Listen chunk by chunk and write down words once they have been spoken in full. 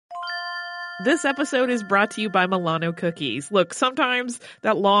This episode is brought to you by Milano Cookies. Look, sometimes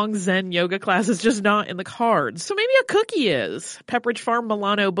that long Zen yoga class is just not in the cards, so maybe a cookie is. Pepperidge Farm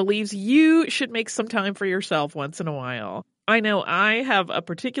Milano believes you should make some time for yourself once in a while. I know I have a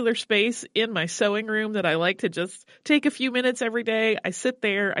particular space in my sewing room that I like to just take a few minutes every day. I sit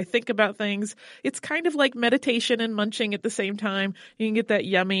there, I think about things. It's kind of like meditation and munching at the same time. You can get that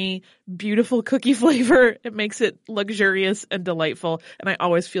yummy, beautiful cookie flavor. It makes it luxurious and delightful, and I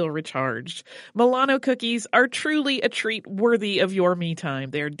always feel recharged. Milano cookies are truly a treat worthy of your me time.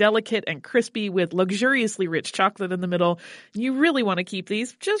 They're delicate and crispy with luxuriously rich chocolate in the middle. You really want to keep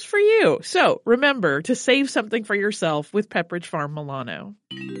these just for you. So remember to save something for yourself with Pepperidge Farm Milano.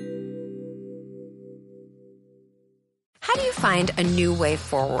 How do you find a new way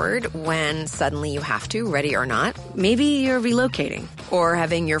forward when suddenly you have to, ready or not? Maybe you're relocating. Or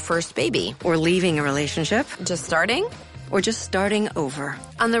having your first baby. Or leaving a relationship. Just starting? Or just starting over.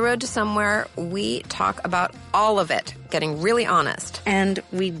 On the Road to Somewhere, we talk about all of it, getting really honest. And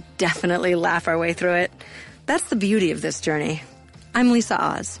we definitely laugh our way through it. That's the beauty of this journey. I'm Lisa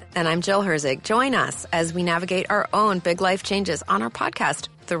Oz. And I'm Jill Herzig. Join us as we navigate our own big life changes on our podcast,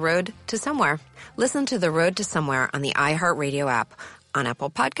 The Road to Somewhere. Listen to The Road to Somewhere on the iHeartRadio app, on Apple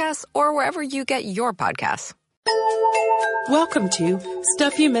Podcasts, or wherever you get your podcasts. Welcome to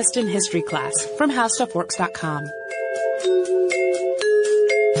Stuff You Missed in History Class from HowStuffWorks.com.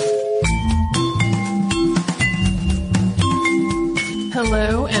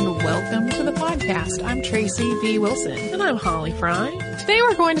 Hello and welcome to the podcast. I'm Tracy V. Wilson. And I'm Holly Fry. Today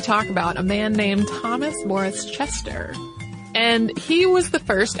we're going to talk about a man named Thomas Morris Chester. And he was the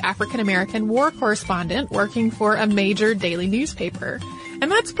first African-American war correspondent working for a major daily newspaper. And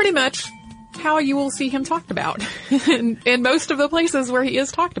that's pretty much how you will see him talked about in most of the places where he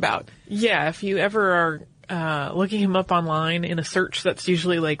is talked about. Yeah, if you ever are looking him up online in a search, that's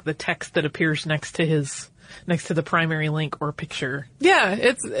usually like the text that appears next to the primary link or picture.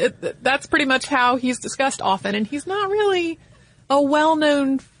 Yeah, that's pretty much how he's discussed often, and he's not really a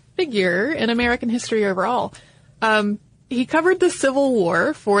well-known figure in American history overall. He covered the Civil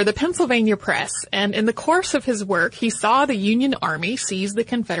War for the Pennsylvania Press, and in the course of his work, he saw the Union Army seize the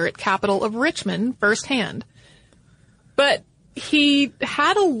Confederate capital of Richmond firsthand. But he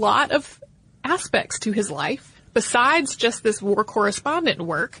had a lot of aspects to his life, besides just this war correspondent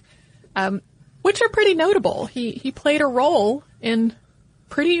work, which are pretty notable. He played a role in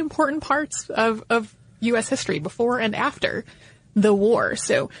pretty important parts of U.S. history before and after the war.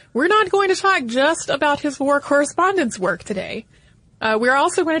 So we're not going to talk just about his war correspondence work today. We're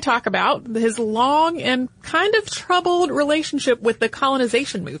also going to talk about his long and kind of troubled relationship with the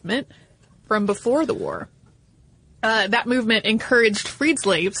colonization movement from before the war. That movement encouraged freed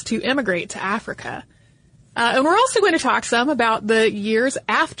slaves to immigrate to Africa. And we're also going to talk some about the years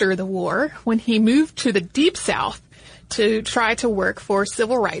after the war when he moved to the Deep South to try to work for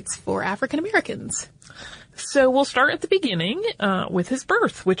civil rights for African Americans. So we'll start at the beginning with his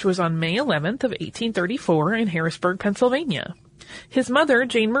birth, which was on May 11th of 1834 in Harrisburg, Pennsylvania. His mother,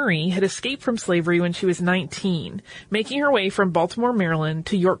 Jane Marie, had escaped from slavery when she was 19, making her way from Baltimore, Maryland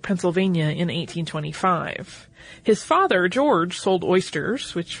to York, Pennsylvania in 1825. His father, George, sold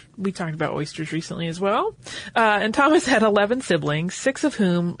oysters, which we talked about oysters recently as well. And Thomas had 11 siblings, 6 of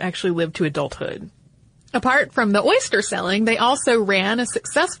whom actually lived to adulthood. Apart from the oyster selling, they also ran a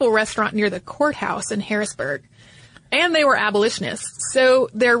successful restaurant near the courthouse in Harrisburg. And they were abolitionists. So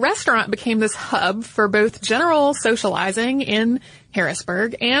their restaurant became this hub for both general socializing in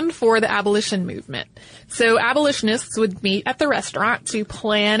Harrisburg and for the abolition movement. So abolitionists would meet at the restaurant to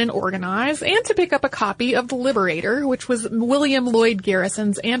plan and organize and to pick up a copy of The Liberator, which was William Lloyd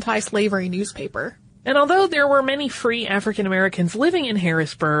Garrison's anti-slavery newspaper. And although there were many free African Americans living in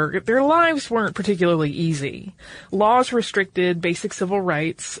Harrisburg, their lives weren't particularly easy. Laws restricted basic civil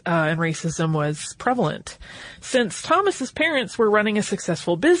rights, and racism was prevalent. Since Thomas's parents were running a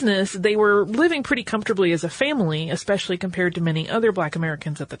successful business, they were living pretty comfortably as a family, especially compared to many other Black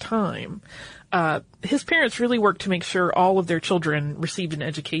Americans at the time. His parents really worked to make sure all of their children received an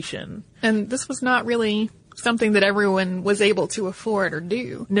education. And this was not really something that everyone was able to afford or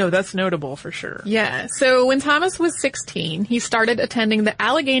do. No, that's notable for sure. Yeah. So when Thomas was 16, he started attending the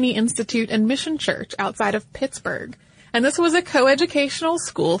Allegheny Institute and Mission Church outside of Pittsburgh. And this was a coeducational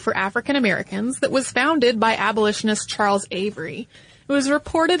school for African Americans that was founded by abolitionist Charles Avery. It was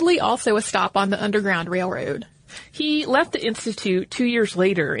reportedly also a stop on the Underground Railroad. He left the institute 2 years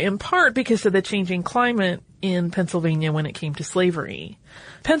later, in part because of the changing climate in Pennsylvania when it came to slavery.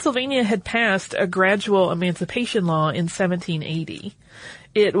 Pennsylvania had passed a gradual emancipation law in 1780.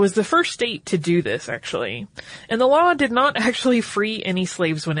 It was the first state to do this, actually. And the law did not actually free any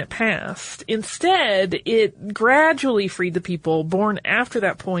slaves when it passed. Instead, it gradually freed the people born after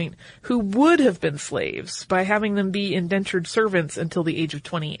that point who would have been slaves by having them be indentured servants until the age of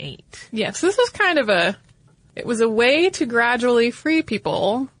 28. Yes, this was kind of it was a way to gradually free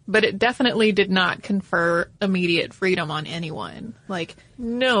people, but it definitely did not confer immediate freedom on anyone.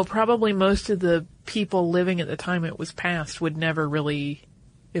 No, probably most of the people living at the time it was passed would never really,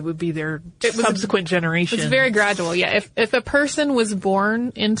 it would be their subsequent generation. It's very gradual, yeah. If a person was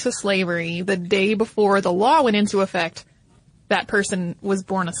born into slavery the day before the law went into effect, that person was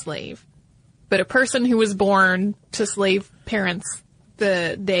born a slave. But a person who was born to slave parents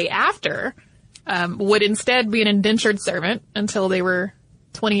the day after would instead be an indentured servant until they were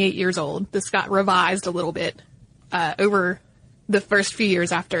 28 years old. This got revised a little bit over the first few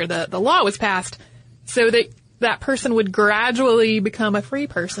years after the law was passed, so that person would gradually become a free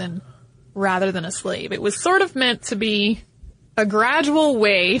person rather than a slave. It was sort of meant to be a gradual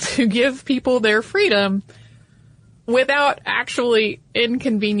way to give people their freedom without actually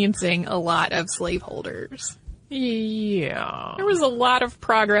inconveniencing a lot of slaveholders. Yeah. There was a lot of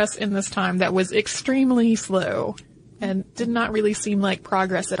progress in this time that was extremely slow and did not really seem like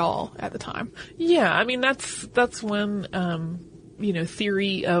progress at all at the time. Yeah, I mean, that's when,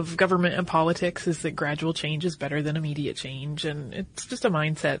 theory of government and politics is that gradual change is better than immediate change, and it's just a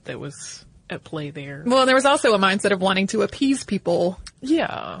mindset that was at play there. Well, there was also a mindset of wanting to appease people.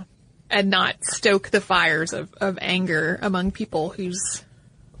 Yeah. And not stoke the fires of anger among people who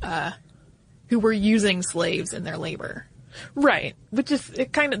were using slaves in their labor. Right. But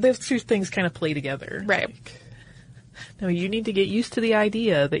those two things kind of play together. Right. No, you need to get used to the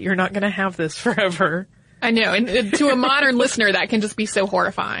idea that you're not going to have this forever. I know, and to a modern listener, that can just be so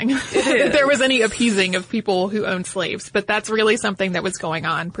horrifying. If there was any appeasing of people who owned slaves, but that's really something that was going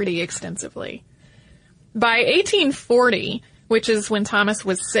on pretty extensively. By 1840, which is when Thomas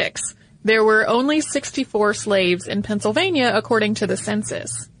was 6, there were only 64 slaves in Pennsylvania, according to the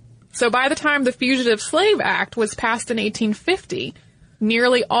census. So by the time the Fugitive Slave Act was passed in 1850,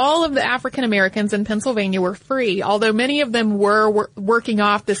 nearly all of the African Americans in Pennsylvania were free, although many of them were working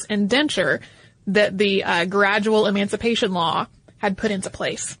off this indenture that the gradual emancipation law had put into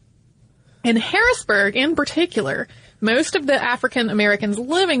place. In Harrisburg, in particular, most of the African Americans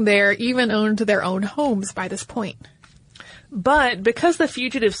living there even owned their own homes by this point. But because the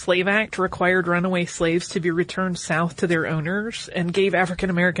Fugitive Slave Act required runaway slaves to be returned south to their owners and gave African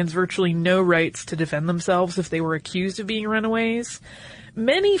Americans virtually no rights to defend themselves if they were accused of being runaways,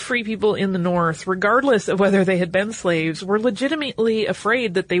 many free people in the North, regardless of whether they had been slaves, were legitimately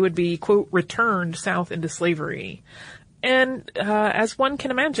afraid that they would be, quote, returned south into slavery. And as one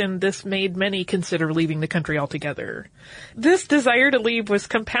can imagine, this made many consider leaving the country altogether. This desire to leave was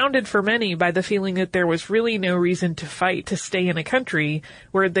compounded for many by the feeling that there was really no reason to fight to stay in a country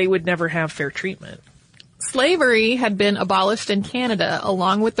where they would never have fair treatment. Slavery had been abolished in Canada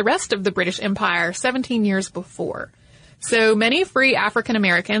along with the rest of the British Empire 17 years before. So many free African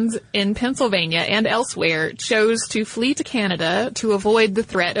Americans in Pennsylvania and elsewhere chose to flee to Canada to avoid the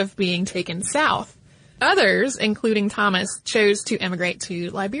threat of being taken south. Others, including Thomas, chose to emigrate to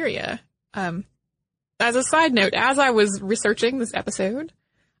Liberia. As a side note, as I was researching this episode,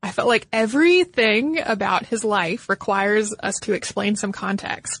 I felt like everything about his life requires us to explain some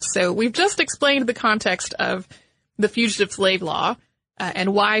context. So we've just explained the context of the Fugitive Slave Law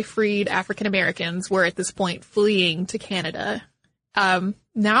and why freed African Americans were at this point fleeing to Canada.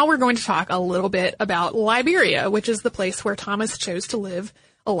 Now we're going to talk a little bit about Liberia, which is the place where Thomas chose to live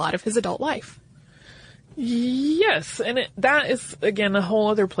a lot of his adult life. Yes, and that is, again, a whole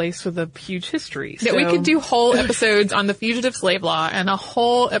other place with a huge history. Yeah, we could do whole episodes on the Fugitive Slave Law and a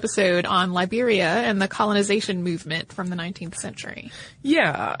whole episode on Liberia and the colonization movement from the 19th century.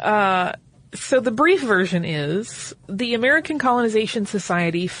 Yeah, so the brief version is, the American Colonization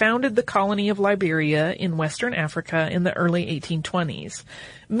Society founded the colony of Liberia in Western Africa in the early 1820s,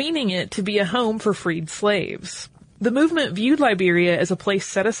 meaning it to be a home for freed slaves. The movement viewed Liberia as a place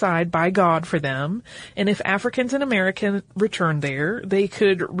set aside by God for them, and if Africans and Americans returned there, they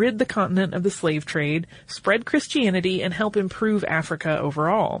could rid the continent of the slave trade, spread Christianity, and help improve Africa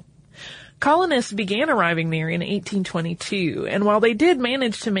overall. Colonists began arriving there in 1822, and while they did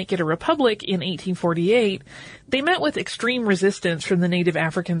manage to make it a republic in 1848, they met with extreme resistance from the native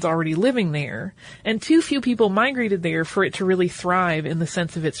Africans already living there, and too few people migrated there for it to really thrive in the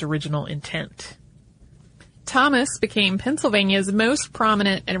sense of its original intent. Thomas became Pennsylvania's most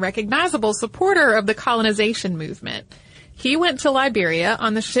prominent and recognizable supporter of the colonization movement. He went to Liberia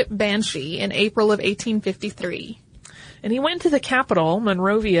on the ship Banshee in April of 1853. And he went to the capital,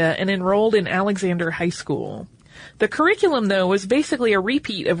 Monrovia, and enrolled in Alexander High School. The curriculum, though, was basically a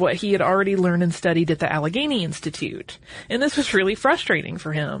repeat of what he had already learned and studied at the Allegheny Institute. And this was really frustrating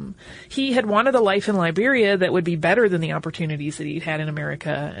for him. He had wanted a life in Liberia that would be better than the opportunities that he'd had in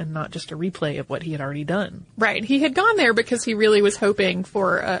America, and not just a replay of what he had already done. Right. He had gone there because he really was hoping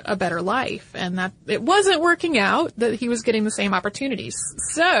for a better life, and that it wasn't working out, that he was getting the same opportunities.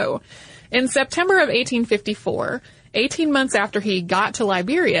 So, in September of 1854, 18 months after he got to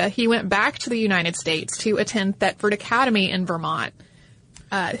Liberia, he went back to the United States to attend Thetford Academy in Vermont.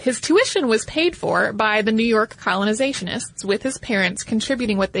 His tuition was paid for by the New York colonizationists, with his parents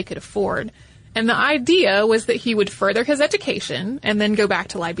contributing what they could afford. And the idea was that he would further his education and then go back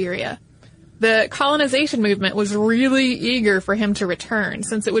to Liberia. The colonization movement was really eager for him to return,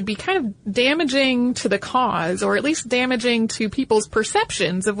 since it would be kind of damaging to the cause, or at least damaging to people's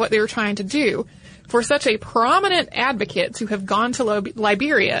perceptions of what they were trying to do, for such a prominent advocate to have gone to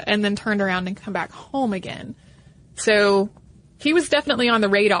Liberia and then turned around and come back home again. So he was definitely on the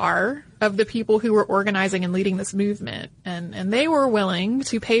radar of the people who were organizing and leading this movement, and they were willing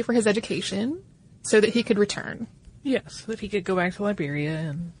to pay for his education so that he could return. Yes, so that he could go back to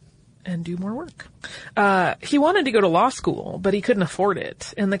Liberia and do more work. He wanted to go to law school, but he couldn't afford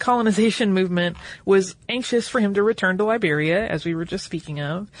it. And the colonization movement was anxious for him to return to Liberia, as we were just speaking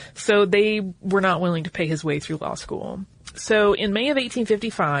of. So they were not willing to pay his way through law school. So in May of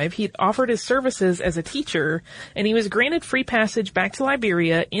 1855, he offered his services as a teacher, and he was granted free passage back to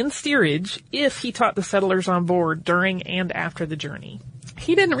Liberia in steerage if he taught the settlers on board during and after the journey.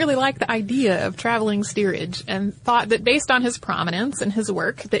 He didn't really like the idea of traveling steerage, and thought that based on his prominence and his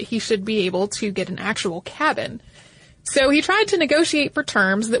work that he should be able to get an actual cabin. So he tried to negotiate for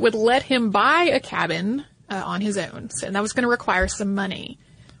terms that would let him buy a cabin on his own, and that was going to require some money.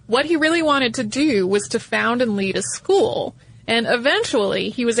 What he really wanted to do was to found and lead a school, and eventually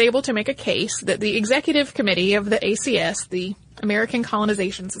he was able to make a case that the executive committee of the ACS, the American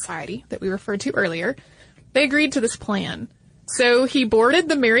Colonization Society that we referred to earlier, they agreed to this plan. So he boarded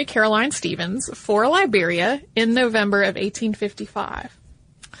the Mary Caroline Stevens for Liberia in November of 1855.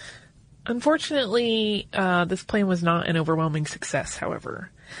 Unfortunately, this plan was not an overwhelming success,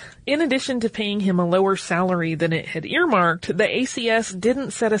 however. In addition to paying him a lower salary than it had earmarked, the ACS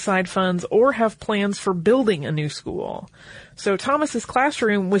didn't set aside funds or have plans for building a new school. So Thomas's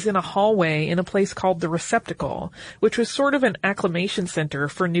classroom was in a hallway in a place called the Receptacle, which was sort of an acclimation center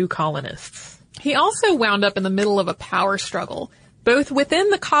for new colonists. He also wound up in the middle of a power struggle, both within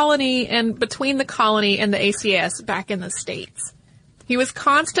the colony and between the colony and the ACS back in the States. He was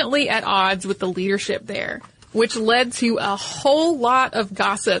constantly at odds with the leadership there, which led to a whole lot of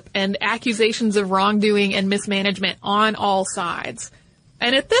gossip and accusations of wrongdoing and mismanagement on all sides.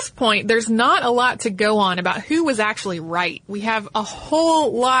 And at this point, there's not a lot to go on about who was actually right. We have a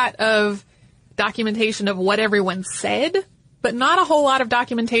whole lot of documentation of what everyone said, but not a whole lot of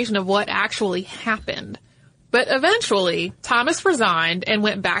documentation of what actually happened. But eventually, Thomas resigned and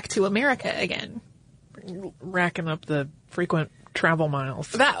went back to America again. Racking up the frequent travel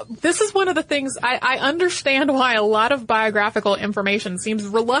miles. This is one of the things I understand why a lot of biographical information seems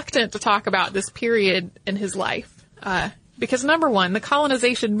reluctant to talk about this period in his life. Because number one, the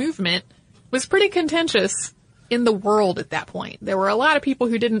colonization movement was pretty contentious in the world at that point. There were a lot of people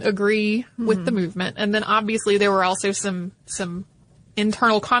who didn't agree with the movement, and then obviously there were also some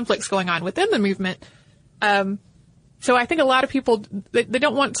internal conflicts going on within the movement. So I think a lot of people, they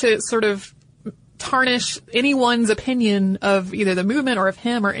don't want to sort of tarnish anyone's opinion of either the movement or of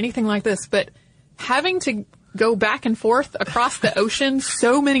him or anything like this, but having to go back and forth across the ocean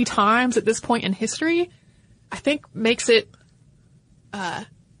so many times at this point in history, I think makes it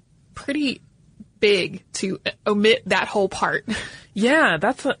pretty big to omit that whole part. Yeah,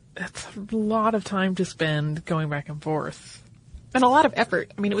 that's a lot of time to spend going back and forth. And a lot of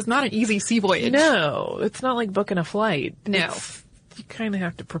effort. I mean, it was not an easy sea voyage. No, it's not like booking a flight. No. You kind of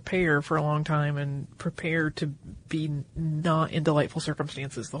have to prepare for a long time and prepare to be not in delightful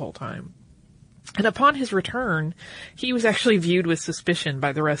circumstances the whole time. And upon his return, he was actually viewed with suspicion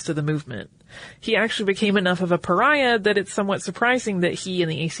by the rest of the movement. He actually became enough of a pariah that it's somewhat surprising that he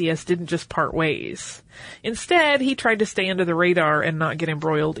and the ACS didn't just part ways. Instead, he tried to stay under the radar and not get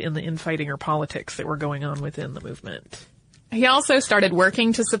embroiled in the infighting or politics that were going on within the movement. He also started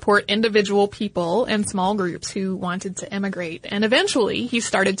working to support individual people and small groups who wanted to emigrate. And eventually, he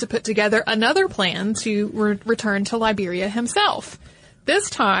started to put together another plan to return to Liberia himself. This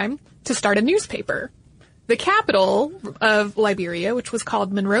time, to start a newspaper. The capital of Liberia, which was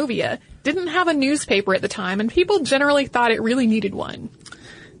called Monrovia, didn't have a newspaper at the time, and people generally thought it really needed one.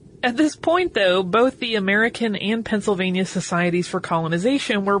 At this point, though, both the American and Pennsylvania Societies for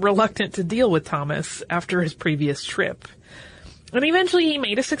Colonization were reluctant to deal with Thomas after his previous trip. And eventually he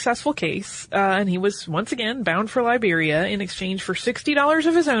made a successful case, and he was once again bound for Liberia in exchange for $60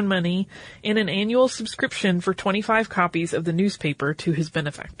 of his own money and an annual subscription for 25 copies of the newspaper to his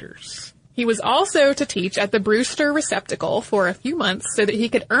benefactors. He was also to teach at the Brewster Receptacle for a few months so that he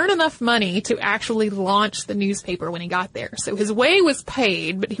could earn enough money to actually launch the newspaper when he got there. So his way was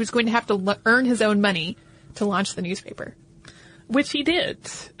paid, but he was going to have to earn his own money to launch the newspaper. Which he did.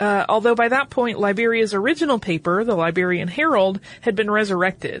 Although by that point, Liberia's original paper, the Liberian Herald, had been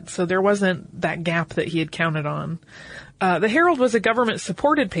resurrected, so there wasn't that gap that he had counted on. The Herald was a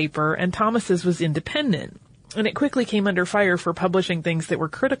government-supported paper, and Thomas's was independent. And it quickly came under fire for publishing things that were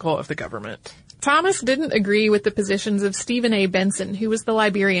critical of the government. Thomas didn't agree with the positions of Stephen A. Benson, who was the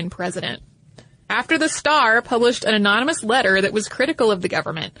Liberian president. After the Star published an anonymous letter that was critical of the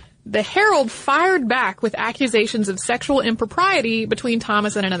government, the Herald fired back with accusations of sexual impropriety between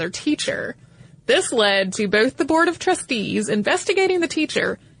Thomas and another teacher. This led to both the Board of Trustees investigating the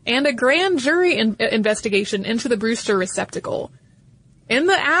teacher and a grand jury investigation into the Brewster Receptacle. In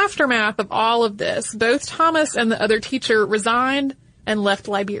the aftermath of all of this, both Thomas and the other teacher resigned and left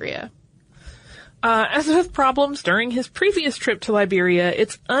Liberia. As with problems during his previous trip to Liberia,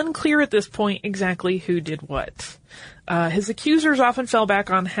 it's unclear at this point exactly who did what. His accusers often fell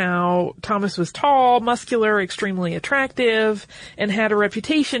back on how Thomas was tall, muscular, extremely attractive, and had a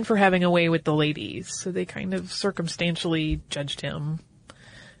reputation for having a way with the ladies. So they kind of circumstantially judged him.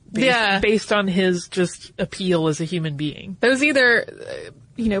 Based on his just appeal as a human being. Those either,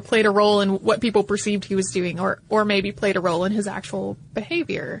 played a role in what people perceived he was doing or maybe played a role in his actual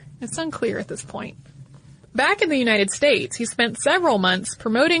behavior. It's unclear at this point. Back in the United States, he spent several months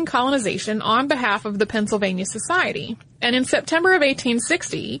promoting colonization on behalf of the Pennsylvania Society. And in September of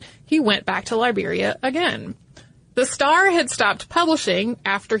 1860, he went back to Liberia again. The Star had stopped publishing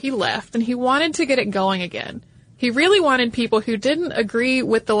after he left, and he wanted to get it going again. He really wanted people who didn't agree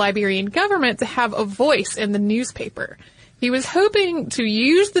with the Liberian government to have a voice in the newspaper. He was hoping to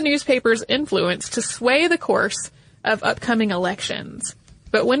use the newspaper's influence to sway the course of upcoming elections.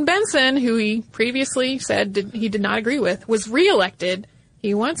 But when Benson, who he previously said he did not agree with, was reelected,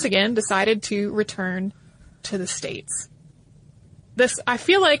 he once again decided to return to the States. I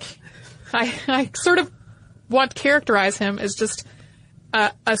feel like I sort of want to characterize him as just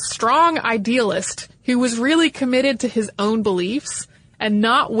a strong idealist who was really committed to his own beliefs and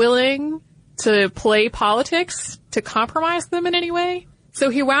not willing to play politics to compromise them in any way. So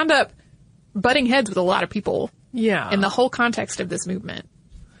he wound up butting heads with a lot of people. Yeah. In the whole context of this movement.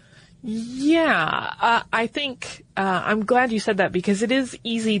 Yeah. I think, I'm glad you said that because it is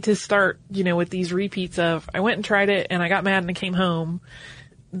easy to start, with these repeats of, I went and tried it and I got mad and I came home.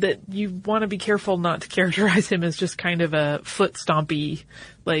 That you want to be careful not to characterize him as just kind of a foot stompy,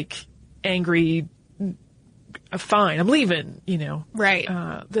 angry, fine, I'm leaving, Right.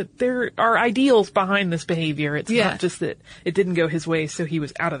 That there are ideals behind this behavior. It's not just that it didn't go his way, so he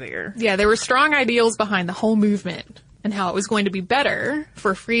was out of there. Yeah, there were strong ideals behind the whole movement and how it was going to be better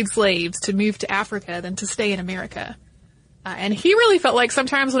for freed slaves to move to Africa than to stay in America. And he really felt like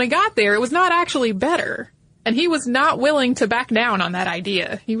sometimes when he got there, it was not actually better. And he was not willing to back down on that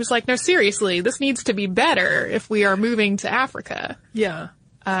idea. He was like, no, seriously, this needs to be better if we are moving to Africa. Yeah.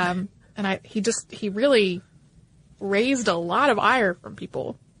 And he really raised a lot of ire from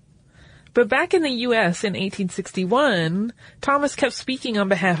people. But back in the U.S. in 1861, Thomas kept speaking on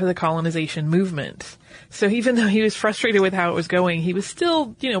behalf of the colonization movement. So even though he was frustrated with how it was going, he was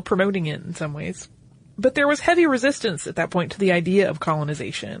still, promoting it in some ways. But there was heavy resistance at that point to the idea of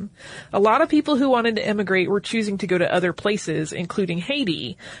colonization. A lot of people who wanted to emigrate were choosing to go to other places, including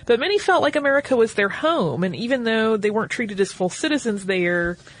Haiti. But many felt like America was their home, and even though they weren't treated as full citizens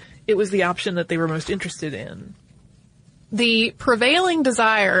there, it was the option that they were most interested in. The prevailing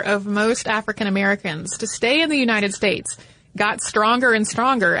desire of most African Americans to stay in the United States got stronger and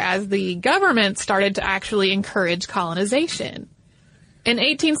stronger as the government started to actually encourage colonization. In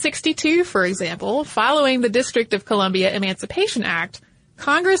 1862, for example, following the District of Columbia Emancipation Act,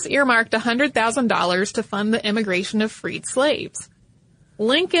 Congress earmarked $100,000 to fund the immigration of freed slaves.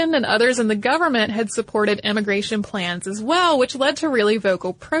 Lincoln and others in the government had supported immigration plans as well, which led to really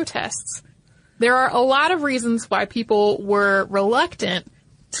vocal protests. There are a lot of reasons why people were reluctant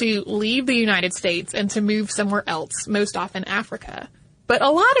to leave the United States and to move somewhere else, most often Africa. But a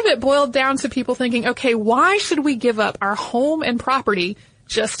lot of it boiled down to people thinking, okay, why should we give up our home and property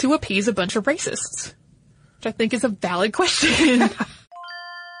just to appease a bunch of racists? Which I think is a valid question.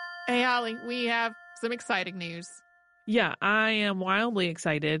 Hey, Holly, we have some exciting news. Yeah, I am wildly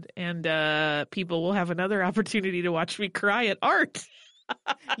excited, and people will have another opportunity to watch me cry at art.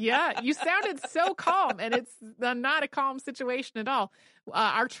 Yeah, you sounded so calm, and it's not a calm situation at all.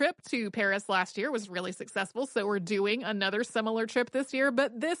 Our trip to Paris last year was really successful, so we're doing another similar trip this year,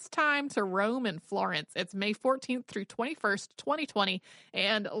 but this time to Rome and Florence. It's May 14th through 21st, 2020,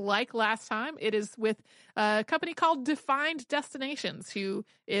 and like last time, it is with a company called Defined Destinations, who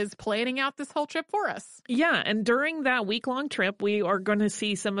is planning out this whole trip for us. Yeah, and during that week-long trip, we are going to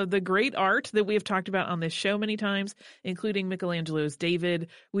see some of the great art that we have talked about on this show many times, including Michelangelo's David.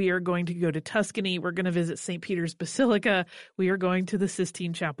 We are going to go to Tuscany. We're going to visit St. Peter's Basilica. We are going to the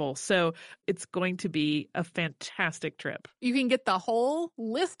Sistine Chapel. So it's going to be a fantastic trip. You can get the whole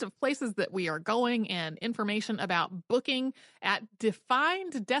list of places that we are going and information about booking at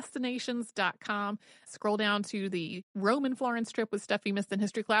defineddestinations.com. Scroll down to the Rome and Florence trip with Stuff You Missed in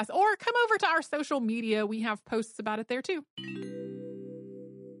History Class, or come over to our social media. We have posts about it there too.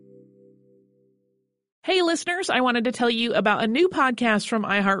 Hey listeners, I wanted to tell you about a new podcast from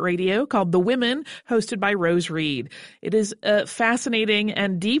iHeartRadio called The Women, hosted by Rose Reed. It is a fascinating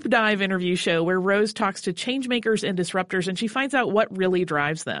and deep dive interview show where Rose talks to changemakers and disruptors, and she finds out what really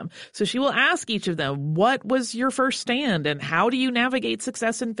drives them. So she will ask each of them, what was your first stand, and how do you navigate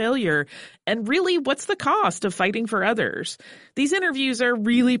success and failure? And really, what's the cost of fighting for others? These interviews are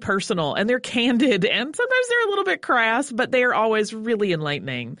really personal, and they're candid, and sometimes they're a little bit crass, but they are always really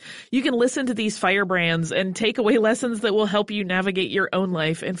enlightening. You can listen to these firebrands and take away lessons that will help you navigate your own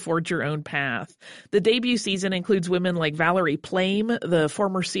life and forge your own path. The debut season includes women like Valerie Plame, the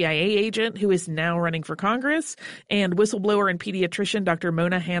former CIA agent who is now running for Congress, and whistleblower and pediatrician Dr.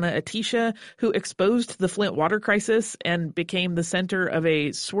 Mona Hanna-Attisha, who exposed the Flint water crisis and became the center of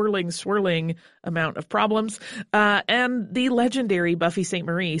a swirling amount of problems, and the legendary Buffy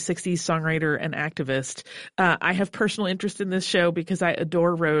Sainte-Marie, 60s songwriter and activist. I have personal interest in this show because I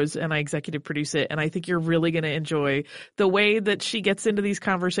adore Rose and I executive produce it, and I think you're really going to enjoy the way that she gets into these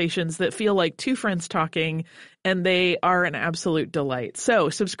conversations that feel like two friends talking, and they are an absolute delight. So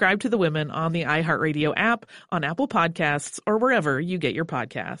subscribe to The Women on the iHeartRadio app, on Apple Podcasts, or wherever you get your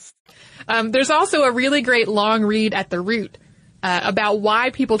podcasts. There's also a really great long read at The Root about why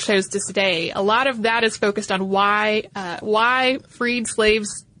people chose to stay. A lot of that is focused on why freed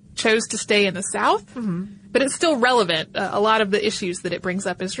slaves chose to stay in the South, but it's still relevant. A lot of the issues that it brings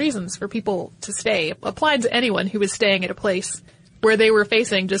up as reasons for people to stay applied to anyone who was staying at a place where they were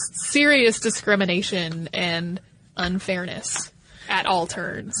facing just serious discrimination and unfairness at all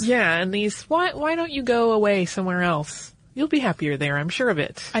turns. Yeah, and these, why don't you go away somewhere else? You'll be happier there, I'm sure of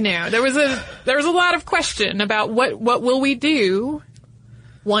it. I know. There was a lot of question about what will we do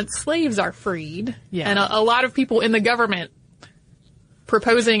once slaves are freed. Yeah. And a lot of people in the government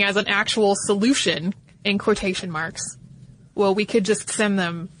proposing as an actual solution, in quotation marks, well, we could just send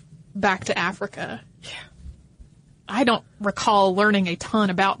them back to Africa. Yeah. I don't recall learning a ton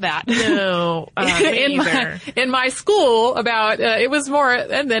about that. No, me either. In my school about, it was more,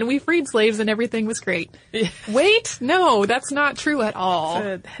 and then we freed slaves and everything was great. Wait, no, that's not true at all.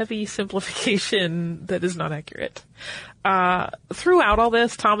 It's a heavy simplification that is not accurate. Throughout all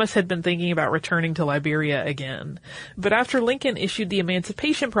this, Thomas had been thinking about returning to Liberia again. But after Lincoln issued the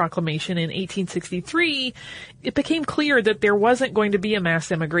Emancipation Proclamation in 1863, it became clear that there wasn't going to be a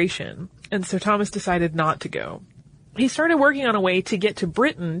mass emigration. And so Thomas decided not to go. He started working on a way to get to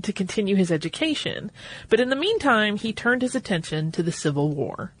Britain to continue his education, but in the meantime, he turned his attention to the Civil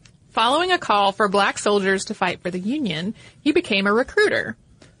War. Following a call for black soldiers to fight for the Union, he became a recruiter,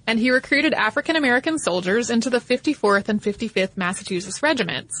 and he recruited African-American soldiers into the 54th and 55th Massachusetts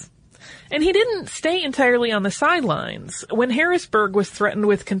regiments. And he didn't stay entirely on the sidelines. When Harrisburg was threatened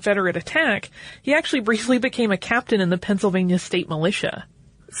with Confederate attack, he actually briefly became a captain in the Pennsylvania State Militia.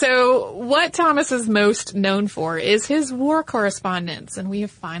 So what Thomas is most known for is his war correspondence, and we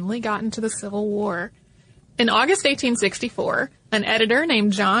have finally gotten to the Civil War. In August 1864, an editor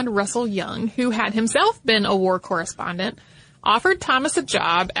named John Russell Young, who had himself been a war correspondent, offered Thomas a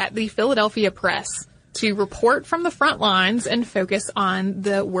job at the Philadelphia Press to report from the front lines and focus on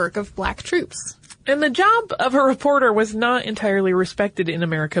the work of black troops. And the job of a reporter was not entirely respected in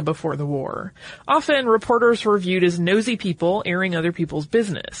America before the war. Often, reporters were viewed as nosy people airing other people's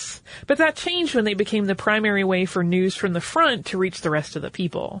business. But that changed when they became the primary way for news from the front to reach the rest of the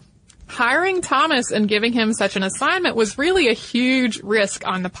people. Hiring Thomas and giving him such an assignment was really a huge risk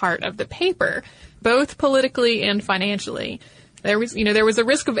on the part of the paper, both politically and financially. There was a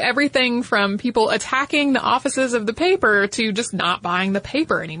risk of everything from people attacking the offices of the paper to just not buying the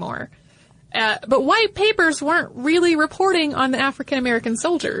paper anymore. But white papers weren't really reporting on the African American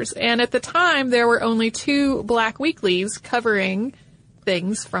soldiers. And at the time, there were only 2 black weeklies covering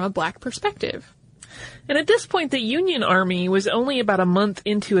things from a black perspective. And at this point, the Union Army was only about a month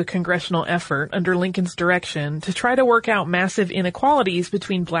into a congressional effort under Lincoln's direction to try to work out massive inequalities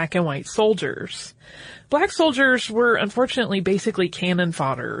between black and white soldiers. Black soldiers were unfortunately basically cannon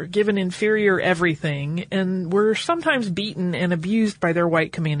fodder, given inferior everything, and were sometimes beaten and abused by their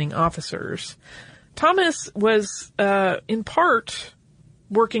white commanding officers. Thomas was, in part,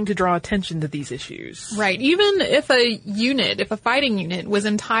 working to draw attention to these issues. Right. Even if a fighting unit was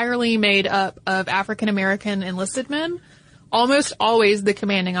entirely made up of African American enlisted men, almost always the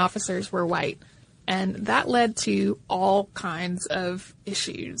commanding officers were white. And that led to all kinds of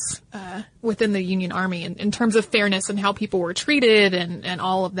issues within the Union Army in terms of fairness and how people were treated and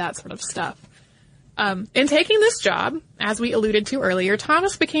all of that sort of stuff. In taking this job, as we alluded to earlier,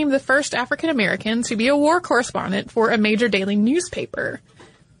 Thomas became the first African American to be a war correspondent for a major daily newspaper.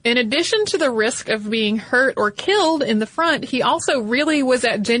 In addition to the risk of being hurt or killed in the front, he also really was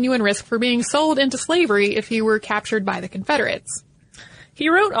at genuine risk for being sold into slavery if he were captured by the Confederates. He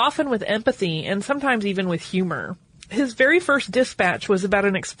wrote often with empathy and sometimes even with humor. His very first dispatch was about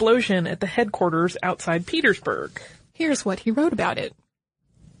an explosion at the headquarters outside Petersburg. Here's what he wrote about it.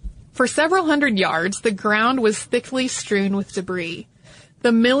 For several hundred yards, the ground was thickly strewn with debris.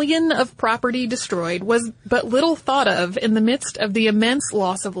 The million of property destroyed was but little thought of in the midst of the immense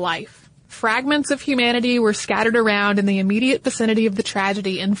loss of life. Fragments of humanity were scattered around in the immediate vicinity of the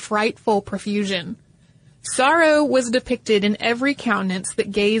tragedy in frightful profusion. Sorrow was depicted in every countenance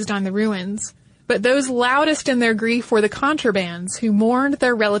that gazed on the ruins, but those loudest in their grief were the contrabands who mourned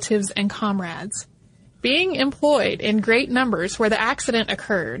their relatives and comrades. Being employed in great numbers where the accident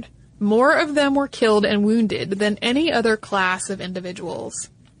occurred, more of them were killed and wounded than any other class of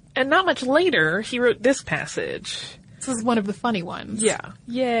individuals. And not much later, he wrote this passage. This is one of the funny ones. Yeah.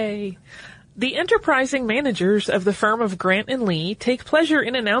 Yay. The enterprising managers of the firm of Grant and Lee take pleasure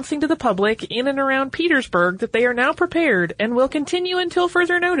in announcing to the public in and around Petersburg that they are now prepared and will continue until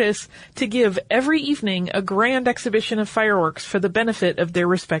further notice to give every evening a grand exhibition of fireworks for the benefit of their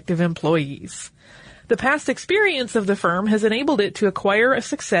respective employees. The past experience of the firm has enabled it to acquire a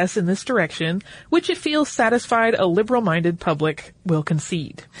success in this direction, which it feels satisfied a liberal-minded public will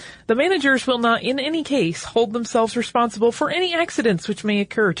concede. The managers will not in any case hold themselves responsible for any accidents which may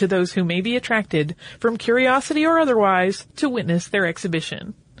occur to those who may be attracted, from curiosity or otherwise, to witness their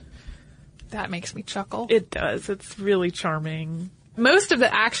exhibition. That makes me chuckle. It does. It's really charming. Most of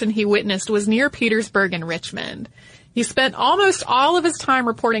the action he witnessed was near Petersburg and Richmond. He spent almost all of his time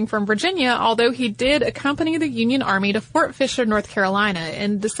reporting from Virginia, although he did accompany the Union Army to Fort Fisher, North Carolina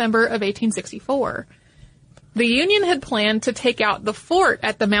in December of 1864. The Union had planned to take out the fort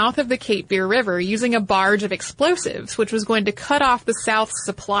at the mouth of the Cape Fear River using a barge of explosives, which was going to cut off the South's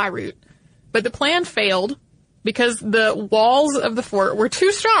supply route. But the plan failed because the walls of the fort were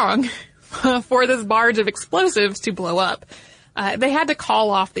too strong for this barge of explosives to blow up. They had to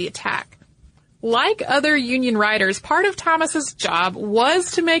call off the attack. Like other Union writers, part of Thomas's job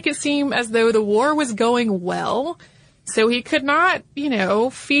was to make it seem as though the war was going well, so he could not,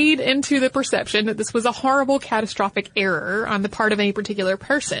 feed into the perception that this was a horrible, catastrophic error on the part of any particular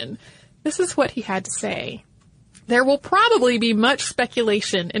person. This is what he had to say. There will probably be much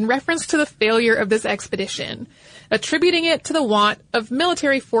speculation in reference to the failure of this expedition, attributing it to the want of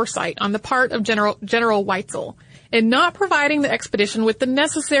military foresight on the part of General Weitzel, in not providing the expedition with the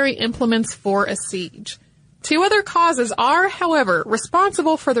necessary implements for a siege. 2 other causes are, however,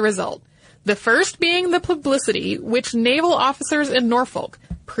 responsible for the result. The first being the publicity which naval officers in Norfolk,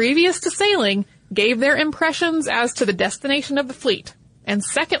 previous to sailing, gave their impressions as to the destination of the fleet. And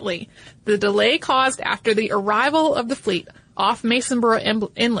secondly, the delay caused after the arrival of the fleet off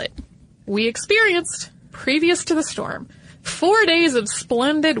Masonboro Inlet. We experienced, previous to the storm, 4 days of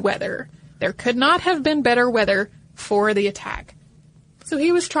splendid weather. There could not have been better weather for the attack. So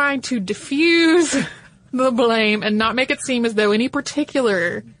he was trying to diffuse the blame and not make it seem as though any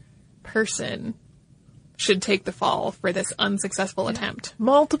particular person should take the fall for this unsuccessful attempt.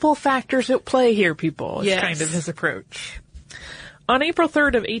 Multiple factors at play here, people. It's Yes. kind of his approach. On April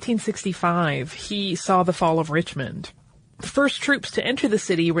 3rd of 1865, he saw the fall of Richmond. The first troops to enter the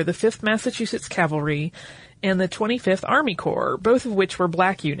city were the 5th Massachusetts Cavalry and the 25th Army Corps, both of which were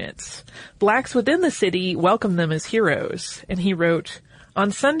black units. Blacks within the city welcomed them as heroes, and he wrote,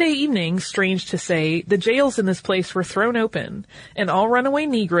 "On Sunday evening, strange to say, the jails in this place were thrown open, and all runaway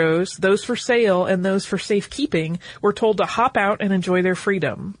Negroes, those for sale and those for safekeeping, were told to hop out and enjoy their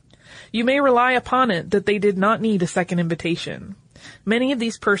freedom. You may rely upon it that they did not need a second invitation. Many of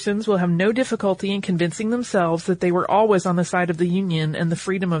these persons will have no difficulty in convincing themselves that they were always on the side of the Union and the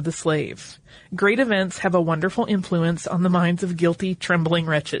freedom of the slave. Great events have a wonderful influence on the minds of guilty, trembling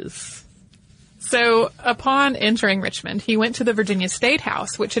wretches. So, upon entering Richmond, he went to the Virginia State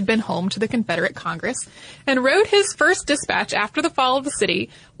House, which had been home to the Confederate Congress, and wrote his first dispatch after the fall of the city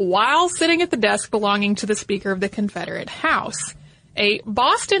while sitting at the desk belonging to the Speaker of the Confederate House. A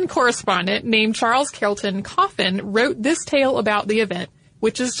Boston correspondent named Charles Carleton Coffin wrote this tale about the event,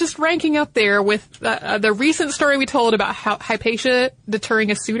 which is just ranking up there with the recent story we told about how Hypatia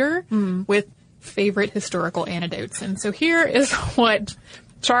deterring a suitor with favorite historical anecdotes. And so here is what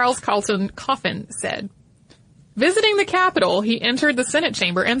Charles Carleton Coffin said. Visiting the Capitol, he entered the Senate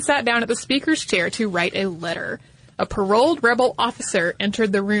chamber and sat down at the Speaker's chair to write a letter. A paroled rebel officer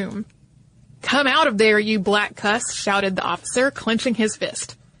entered the room. "Come out of there, you black cuss," shouted the officer, clenching his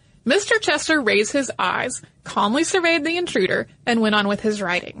fist. Mr. Chester raised his eyes, calmly surveyed the intruder, and went on with his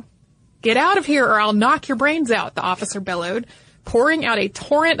writing. "Get out of here or I'll knock your brains out," the officer bellowed, pouring out a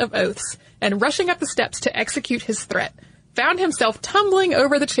torrent of oaths, and rushing up the steps to execute his threat. Found himself tumbling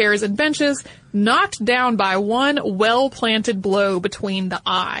over the chairs and benches, knocked down by one well-planted blow between the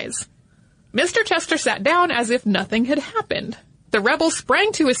eyes. Mr. Chester sat down as if nothing had happened. The rebel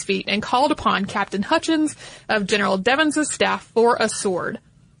sprang to his feet and called upon Captain Hutchins of General Devens's staff for a sword.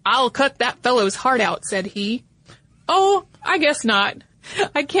 "I'll cut that fellow's heart out," said he. "Oh, I guess not.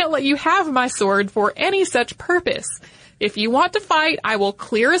 I can't let you have my sword for any such purpose. If you want to fight, I will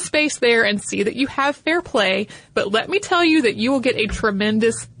clear a space there and see that you have fair play, but let me tell you that you will get a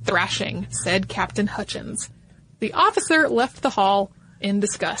tremendous thrashing," said Captain Hutchins. The officer left the hall in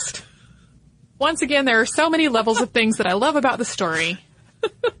disgust. Once again, there are so many levels of things that I love about the story.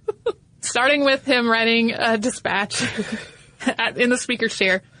 Starting with him writing a dispatch in the speaker's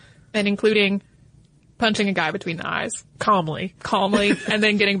chair, and including punching a guy between the eyes. Calmly, and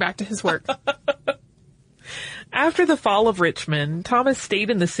then getting back to his work. After the fall of Richmond, Thomas stayed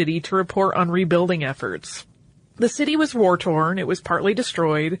in the city to report on rebuilding efforts. The city was war-torn, it was partly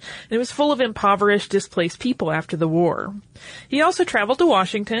destroyed, and it was full of impoverished, displaced people after the war. He also traveled to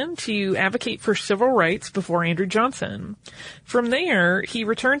Washington to advocate for civil rights before Andrew Johnson. From there, he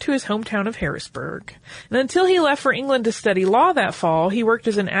returned to his hometown of Harrisburg. And until he left for England to study law that fall, he worked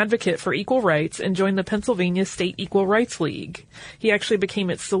as an advocate for equal rights and joined the Pennsylvania State Equal Rights League. He actually became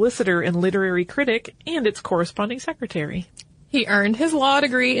its solicitor and literary critic and its corresponding secretary. He earned his law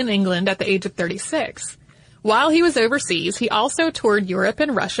degree in England at the age of 36. While he was overseas, he also toured Europe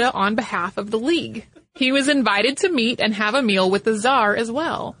and Russia on behalf of the League. He was invited to meet and have a meal with the Tsar as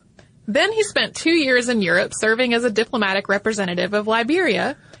well. Then he spent 2 years in Europe serving as a diplomatic representative of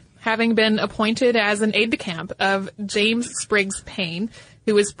Liberia, having been appointed as an aide-de-camp of James Spriggs Payne,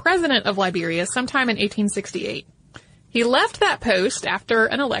 who was president of Liberia sometime in 1868. He left that post after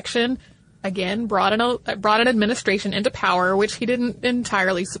an election, again, brought an administration into power which he didn't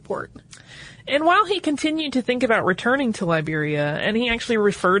entirely support. And while he continued to think about returning to Liberia, and he actually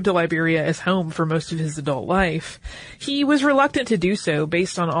referred to Liberia as home for most of his adult life, he was reluctant to do so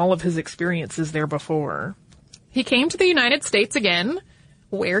based on all of his experiences there before. He came to the United States again,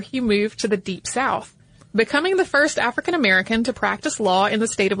 where he moved to the Deep South, becoming the first African American to practice law in the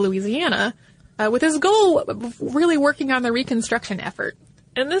state of Louisiana, with his goal of really working on the Reconstruction effort.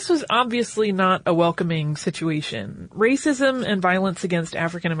 And this was obviously not a welcoming situation. Racism and violence against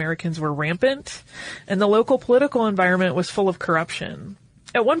African Americans were rampant, and the local political environment was full of corruption.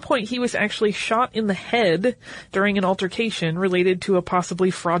 At one point, he was actually shot in the head during an altercation related to a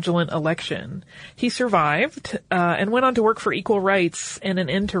possibly fraudulent election. He survived, and went on to work for equal rights and an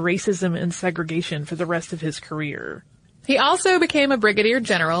end to racism and segregation for the rest of his career. He also became a brigadier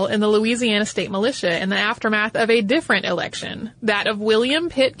general in the Louisiana State Militia in the aftermath of a different election, that of William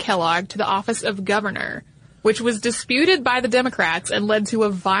Pitt Kellogg to the office of governor, which was disputed by the Democrats and led to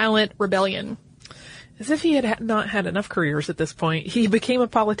a violent rebellion. As if he had not had enough careers at this point, he became a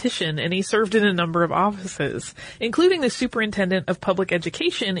politician and he served in a number of offices, including the superintendent of public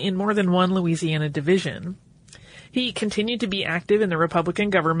education in more than one Louisiana division. He continued to be active in the Republican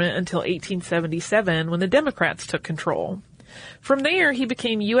government until 1877 when the Democrats took control. From there, he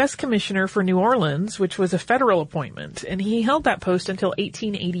became U.S. Commissioner for New Orleans, which was a federal appointment, and he held that post until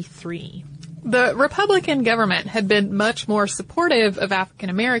 1883. The Republican government had been much more supportive of African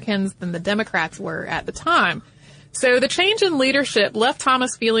Americans than the Democrats were at the time. So the change in leadership left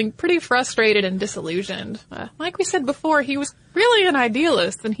Thomas feeling pretty frustrated and disillusioned. Like we said before, he was really an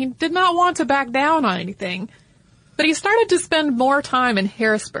idealist, and he did not want to back down on anything. But he started to spend more time in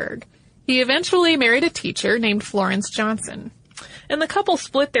Harrisburg. He eventually married a teacher named Florence Johnson. And the couple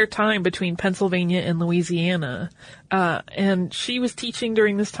split their time between Pennsylvania and Louisiana, and she was teaching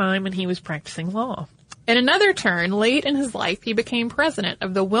during this time and he was practicing law. In another turn, late in his life, he became president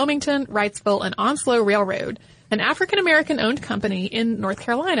of the Wilmington, Wrightsville, and Onslow Railroad, an African-American owned company in North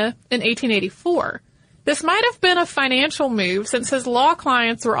Carolina in 1884. This might have been a financial move since his law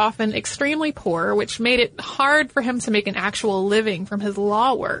clients were often extremely poor, which made it hard for him to make an actual living from his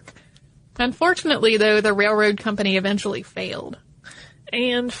law work. Unfortunately, though, the railroad company eventually failed.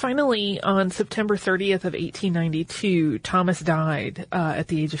 And finally, on September 30th of 1892, Thomas died at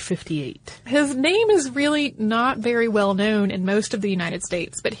the age of 58. His name is really not very well known in most of the United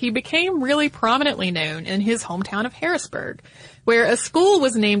States, but he became really prominently known in his hometown of Harrisburg, where a school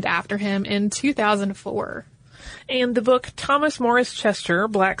was named after him in 2004. And the book Thomas Morris Chester,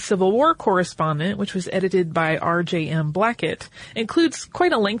 Black Civil War Correspondent, which was edited by R.J.M. Blackett, includes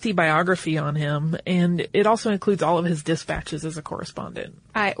quite a lengthy biography on him, and it also includes all of his dispatches as a correspondent.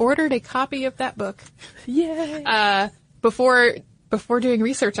 I ordered a copy of that book. Yay! Before doing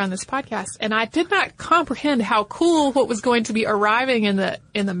research on this podcast, and I did not comprehend how cool what was going to be arriving in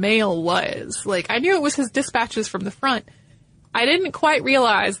the mail was. Like, I knew it was his dispatches from the front. I didn't quite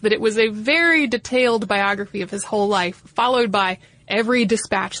realize that it was a very detailed biography of his whole life, followed by every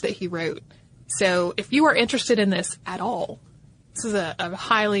dispatch that he wrote. So if you are interested in this at all, this is a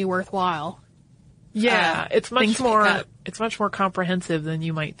highly worthwhile. Yeah, it's much more comprehensive than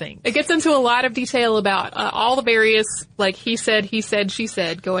you might think. It gets into a lot of detail about all the various, like, he said, she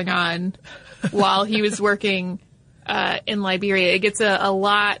said going on while he was working in Liberia. It gets into a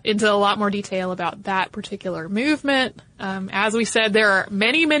lot more detail about that particular movement. As we said, there are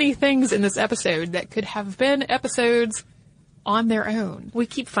many, many things in this episode that could have been episodes on their own. We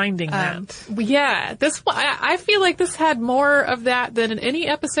keep finding that. Yeah, I feel like this had more of that than in any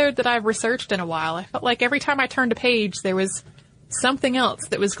episode that I've researched in a while. I felt like every time I turned a page, there was something else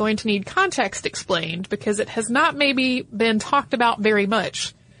that was going to need context explained because it has not maybe been talked about very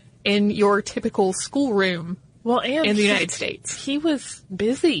much in your typical schoolroom. Well, and in the United States. He was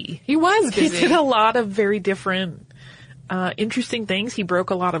busy. He was busy. He did a lot of very different, interesting things. He broke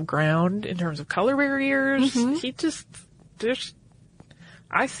a lot of ground in terms of color barriers. Mm-hmm.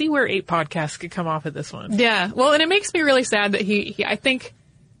 I see where 8 podcasts could come off of this one. Yeah. Well, and it makes me really sad that I think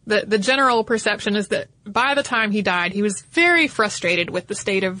the general perception is that by the time he died, he was very frustrated with the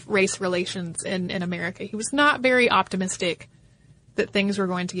state of race relations in America. He was not very optimistic that things were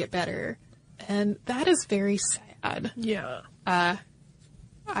going to get better. And that is very sad. Yeah.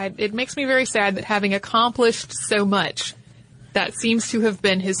 It makes me very sad that having accomplished so much, that seems to have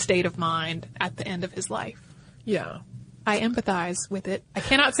been his state of mind at the end of his life. Yeah. I empathize with it. I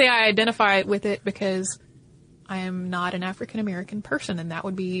cannot say I identify with it because I am not an African American person, and that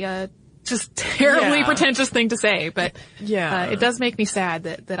would be just terribly pretentious thing to say. But it does make me sad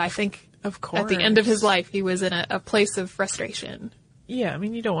that I think, of course, at the end of his life, he was in a place of frustration. Yeah, I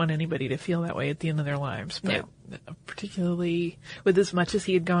mean, you don't want anybody to feel that way at the end of their lives, but particularly with as much as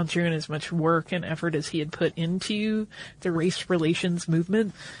he had gone through and as much work and effort as he had put into the race relations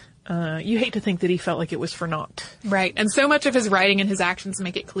movement, you hate to think that he felt like it was for naught. Right, and so much of his writing and his actions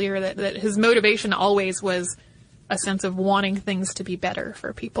make it clear that his motivation always was a sense of wanting things to be better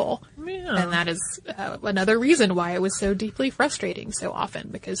for people. Yeah. And that is another reason why it was so deeply frustrating so often,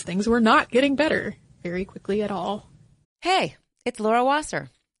 because things were not getting better very quickly at all. Hey! It's Laura Wasser.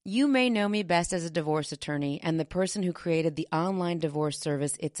 You may know me best as a divorce attorney and the person who created the online divorce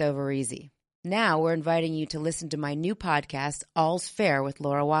service It's Over Easy. Now we're inviting you to listen to my new podcast, All's Fair with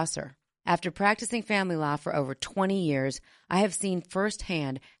Laura Wasser. After practicing family law for over 20 years, I have seen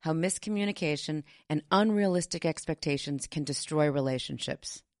firsthand how miscommunication and unrealistic expectations can destroy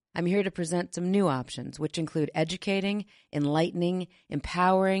relationships. I'm here to present some new options, which include educating, enlightening,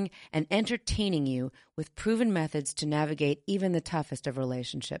 empowering, and entertaining you with proven methods to navigate even the toughest of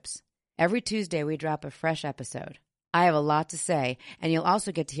relationships. Every Tuesday, we drop a fresh episode. I have a lot to say, and you'll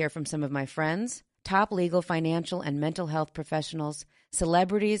also get to hear from some of my friends, top legal, financial, and mental health professionals,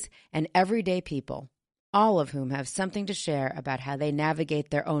 celebrities, and everyday people, all of whom have something to share about how they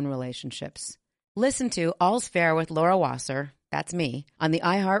navigate their own relationships. Listen to All's Fair with Laura Wasser, that's me, on the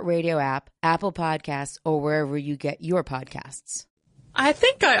iHeartRadio app, Apple Podcasts, or wherever you get your podcasts. I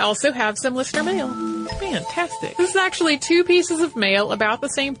think I also have some listener mail. Fantastic. This is actually 2 pieces of mail about the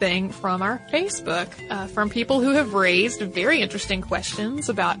same thing from our Facebook, from people who have raised very interesting questions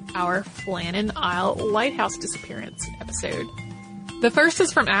about our Flannan Isle Lighthouse disappearance episode. The first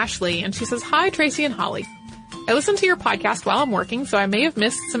is from Ashley, and she says, "Hi, Tracy and Holly. I listen to your podcast while I'm working, so I may have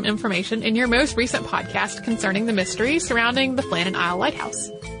missed some information in your most recent podcast concerning the mystery surrounding the Flannan Isle Lighthouse.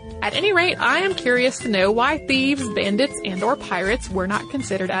 At any rate, I am curious to know why thieves, bandits, and or pirates were not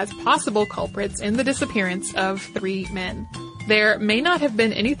considered as possible culprits in the disappearance of 3 men. There may not have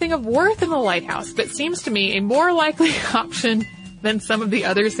been anything of worth in the lighthouse, but seems to me a more likely option than some of the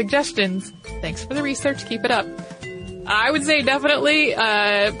other suggestions. Thanks for the research. Keep it up. I would say definitely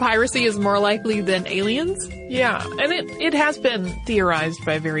piracy is more likely than aliens. Yeah, and it has been theorized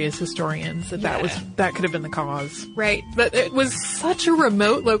by various historians that could have been the cause. Right, but it was such a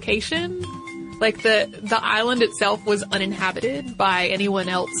remote location. Like, the island itself was uninhabited by anyone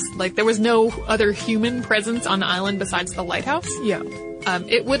else. Like, there was no other human presence on the island besides the lighthouse. Yeah.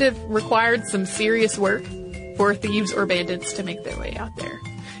 It would have required some serious work for thieves or bandits to make their way out there.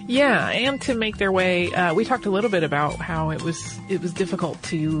 Yeah, and to make their way, we talked a little bit about how it was difficult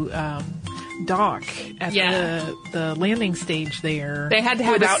to dock at the landing stage there. They had to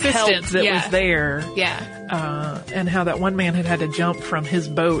have without help assistance that was there. Yeah. And how that one man had to jump from his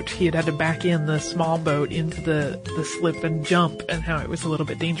boat. He had to back in the small boat into the slip and jump, and how it was a little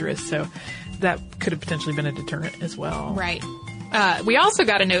bit dangerous. So that could have potentially been a deterrent as well. Right. We also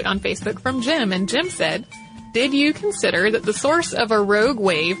got a note on Facebook from Jim, and Jim said, did you consider that the source of a rogue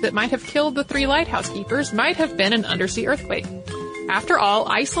wave that might have killed the 3 lighthouse keepers might have been an undersea earthquake? After all,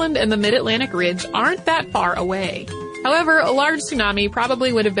 Iceland and the Mid-Atlantic Ridge aren't that far away. However, a large tsunami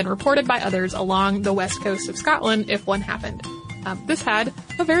probably would have been reported by others along the west coast of Scotland if one happened. This had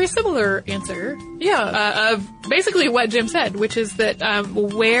a very similar answer. Yeah. Of basically what Jim said, which is that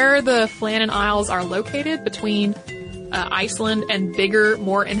where the Flannan Isles are located between Iceland and bigger,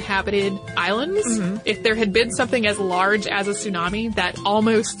 more inhabited islands, if there had been something as large as a tsunami, that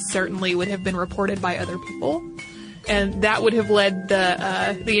almost certainly would have been reported by other people. And that would have led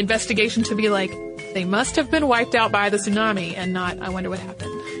the investigation to be like, they must have been wiped out by the tsunami and not, I wonder what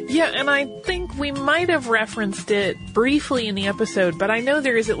happened. Yeah, and I think we might have referenced it briefly in the episode, but I know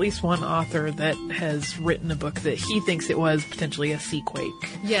there is at least one author that has written a book that he thinks it was potentially a seaquake.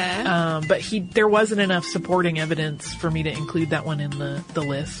 Yeah. But there wasn't enough supporting evidence for me to include that one in the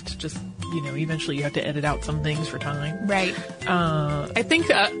list. Just, eventually you have to edit out some things for time. Right. I think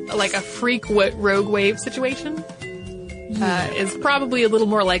like a freak rogue wave situation is probably a little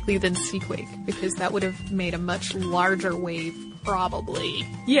more likely than seaquake, because that would have made a much larger wave, probably.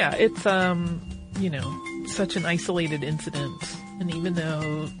 Yeah, it's, such an isolated incident. And even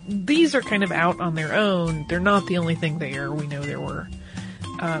though these are kind of out on their own, they're not the only thing there. We know there were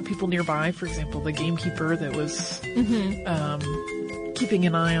people nearby, for example, the gamekeeper that was keeping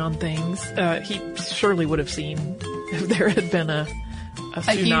an eye on things. He surely would have seen if there had been a tsunami.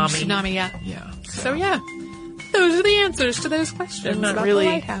 A huge tsunami, yeah. Yeah. So yeah. Those are the answers to those questions. They're not about really,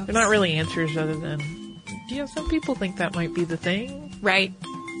 the lighthouse. they're not really answers other than, some people think that might be the thing. Right.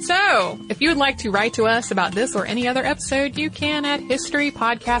 So, if you would like to write to us about this or any other episode, you can at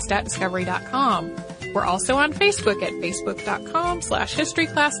historypodcast@discovery.com. We're also on Facebook at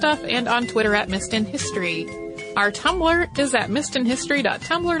facebook.com/historyclassstuff and on Twitter at missedinhistory. Our Tumblr is at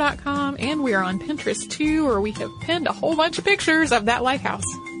missedinhistory.tumblr.com, and we are on Pinterest too, where we have pinned a whole bunch of pictures of that lighthouse.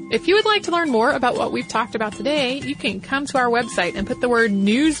 If you would like to learn more about what we've talked about today, you can come to our website and put the word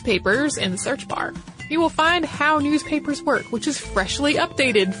newspapers in the search bar. You will find how newspapers work, which is freshly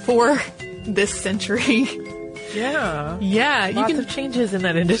updated for this century. Yeah. Yeah. Lots of changes in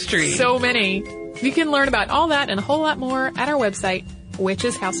that industry. So many. You can learn about all that and a whole lot more at our website, which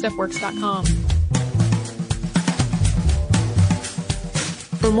is howstuffworks.com.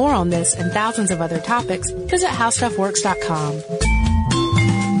 For more on this and thousands of other topics, visit howstuffworks.com.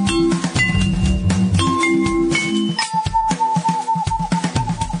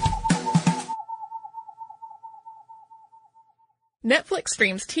 Netflix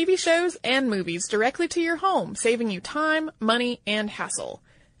streams TV shows and movies directly to your home, saving you time, money, and hassle.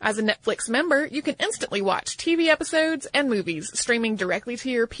 As a Netflix member, you can instantly watch TV episodes and movies streaming directly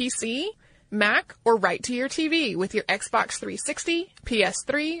to your PC, Mac, or right to your TV with your Xbox 360,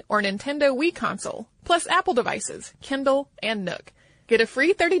 PS3, or Nintendo Wii console, plus Apple devices, Kindle, and Nook. Get a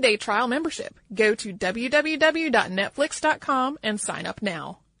free 30-day trial membership. Go to www.netflix.com and sign up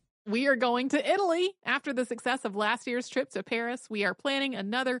now. We are going to Italy. After the success of last year's trip to Paris, we are planning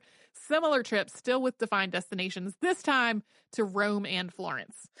another similar trip, still with defined destinations, this time to Rome and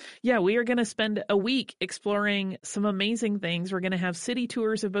Florence. Yeah, we are going to spend a week exploring some amazing things. We're going to have city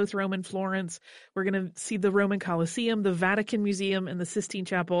tours of both Rome and Florence. We're going to see the Roman Colosseum, the Vatican Museum, and the Sistine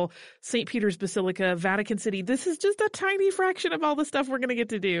Chapel, St. Peter's Basilica, Vatican City. This is just a tiny fraction of all the stuff we're going to get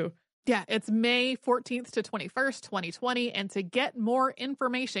to do. Yeah, it's May 14th to 21st, 2020. And to get more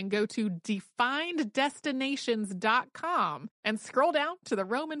information, go to defineddestinations.com and scroll down to the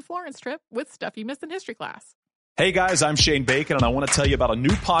Rome and Florence trip with Stuff You Missed in History Class. Hey guys, I'm Shane Bacon, and I want to tell you about a new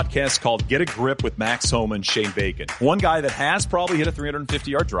podcast called Get a Grip with Max Homa and Shane Bacon. One guy that has probably hit a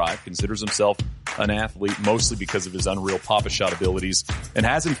 350-yard drive, considers himself an athlete mostly because of his unreal pop-a-shot abilities, and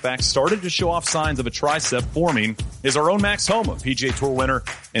has in fact started to show off signs of a tricep forming, is our own Max Homa, PGA Tour winner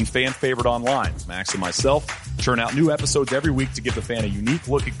and fan favorite online. Max and myself churn out new episodes every week to give the fan a unique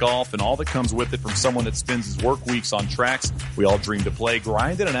look at golf and all that comes with it from someone that spends his work weeks on tracks we all dream to play,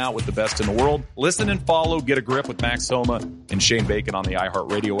 grinding it out with the best in the world. Listen and follow Get a Grip with Max Homa and Shane Bacon on the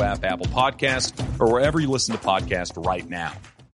iHeartRadio app, Apple Podcast, or wherever you listen to podcasts right now.